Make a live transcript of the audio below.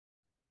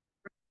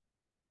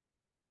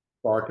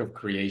spark of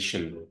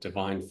creation,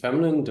 divine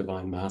feminine,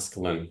 divine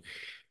masculine.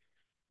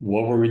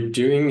 What we're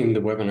doing in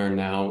the webinar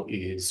now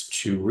is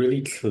to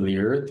really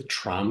clear the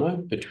trauma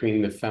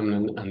between the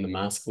feminine and the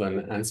masculine,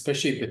 and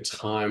especially at the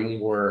time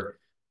where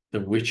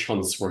the witch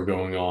hunts were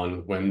going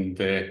on when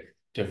the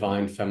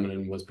divine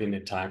feminine was being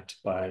attacked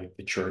by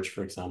the church,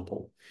 for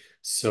example.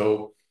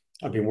 So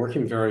I've been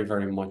working very,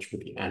 very much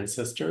with the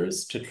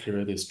ancestors to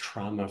clear this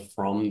trauma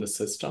from the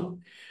system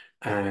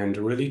and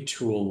really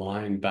to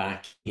align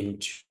back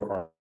into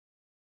our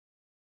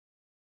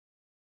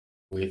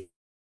with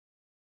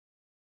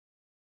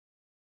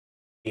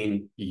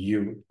in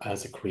you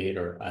as a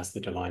creator, as the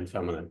divine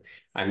feminine,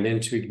 and then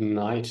to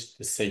ignite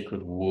the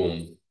sacred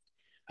womb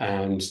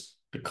and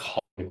the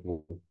cosmic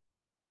womb.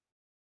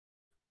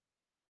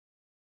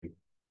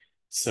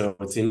 So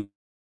it's in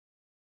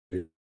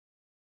the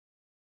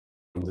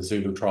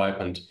Zulu tribe,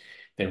 and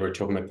they were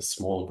talking about the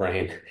small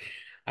brain,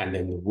 and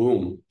then the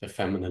womb, the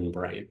feminine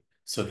brain.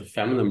 So the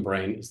feminine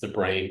brain is the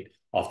brain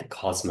of the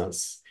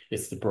cosmos.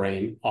 It's the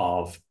brain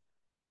of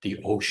the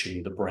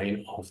ocean, the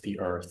brain of the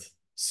earth.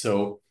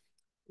 So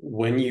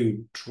when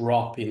you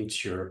drop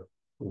into your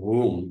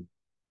womb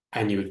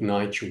and you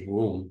ignite your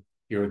womb,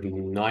 you're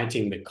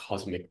igniting the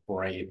cosmic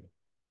brain.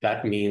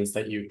 That means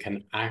that you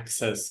can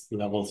access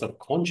levels of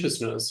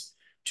consciousness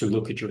to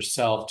look at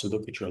yourself, to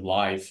look at your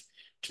life,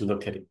 to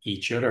look at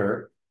each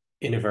other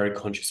in a very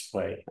conscious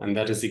way. And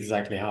that is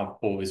exactly how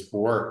I've always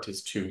worked,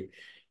 is to,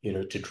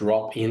 to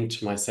drop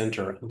into my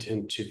center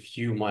and to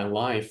view my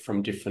life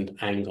from different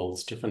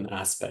angles, different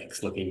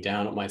aspects, looking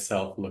down at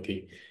myself,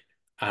 looking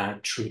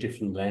at through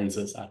different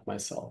lenses at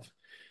myself.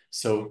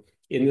 So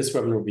in this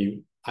webinar, we'll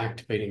be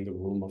activating the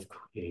womb of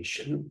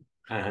creation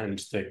and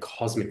the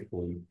cosmic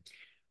womb.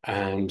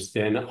 And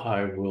then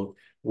I will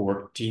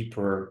work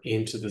deeper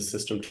into the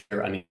system to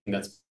clear anything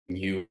that's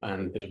you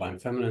and the divine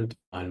feminine,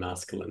 divine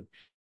masculine.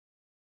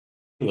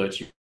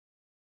 Let you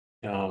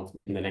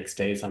in the next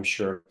days, I'm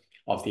sure,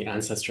 of the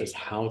ancestors,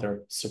 how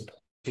they're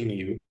supporting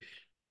you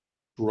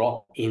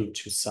drop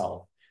into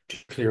self to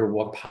clear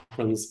what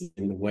patterns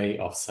in the way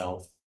of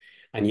self.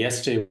 And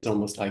yesterday it was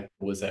almost like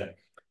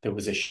there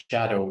was a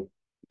shadow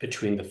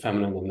between the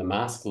feminine and the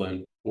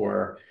masculine,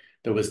 where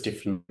there was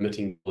different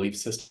limiting belief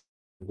systems,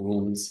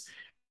 wounds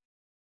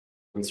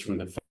from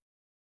the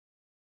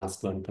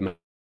masculine, the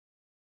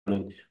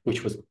feminine,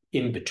 which was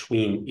in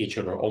between each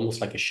other,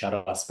 almost like a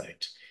shadow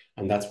aspect.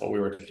 And that's what we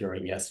were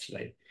clearing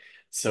yesterday.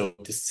 So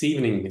this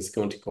evening is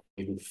going to go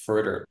even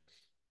further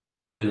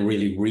and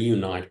really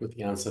reunite with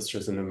the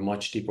ancestors in a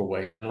much deeper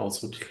way, and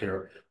also to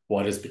clear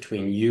what is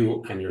between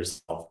you and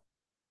yourself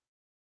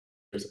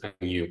and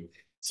you.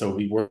 So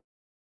we work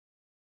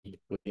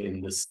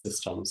in this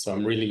system. So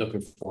I'm really looking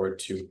forward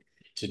to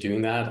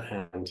doing that.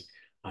 And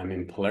I'm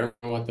in Palermo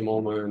at the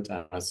moment.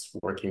 I was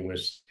working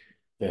with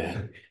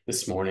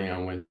this morning I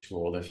went to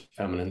all the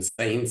feminine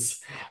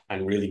saints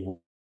and really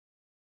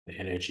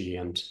energy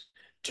and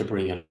to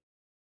bring it.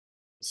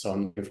 So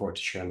I'm looking forward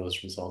to sharing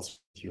those results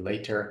with you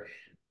later.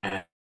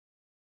 And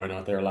we're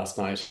not there last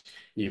night.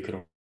 You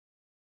could,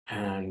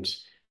 and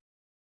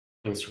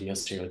things from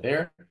yesterday are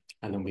there,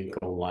 and then we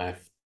go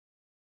live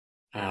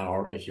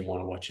hour if you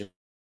want to watch it.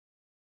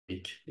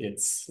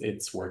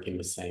 It's working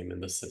the same in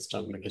the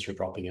system because you're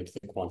dropping into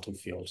the quantum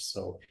field,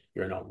 so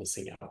you're not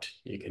missing out.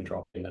 You can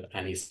drop in at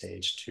any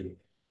stage to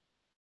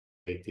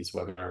make these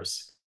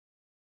webinars.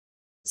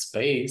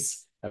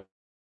 Space,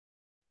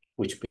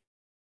 which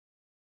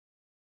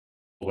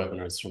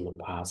webinars from the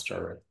past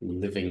are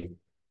living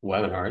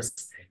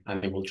webinars,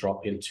 and they will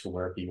drop into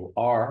wherever you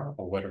are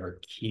or whatever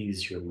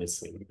keys you're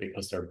missing,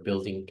 because they're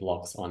building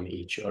blocks on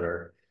each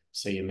other.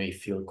 So you may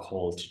feel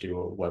called to do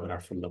a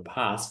webinar from the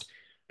past,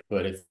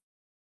 but if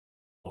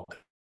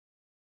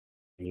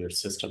your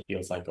system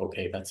feels like,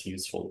 okay, that's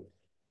useful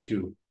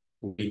to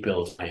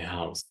rebuild my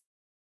house.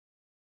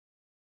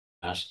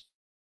 That's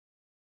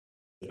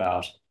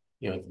about,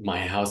 my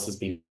house has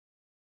been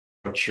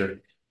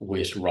structured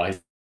with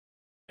rising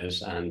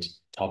and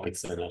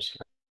topics in it,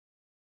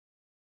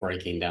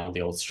 breaking down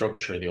the old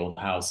structure, the old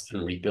house,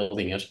 and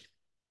rebuilding it,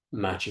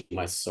 matching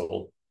my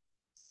soul.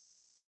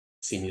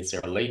 Seeing you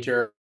there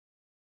later.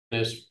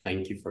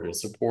 Thank you for your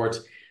support.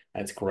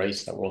 It's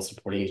great that we're all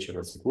supporting each other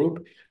as a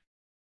group.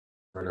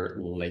 Further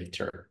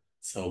later.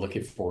 So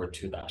looking forward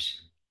to that.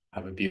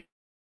 Have a beautiful,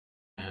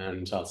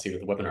 and I'll see you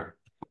at the webinar.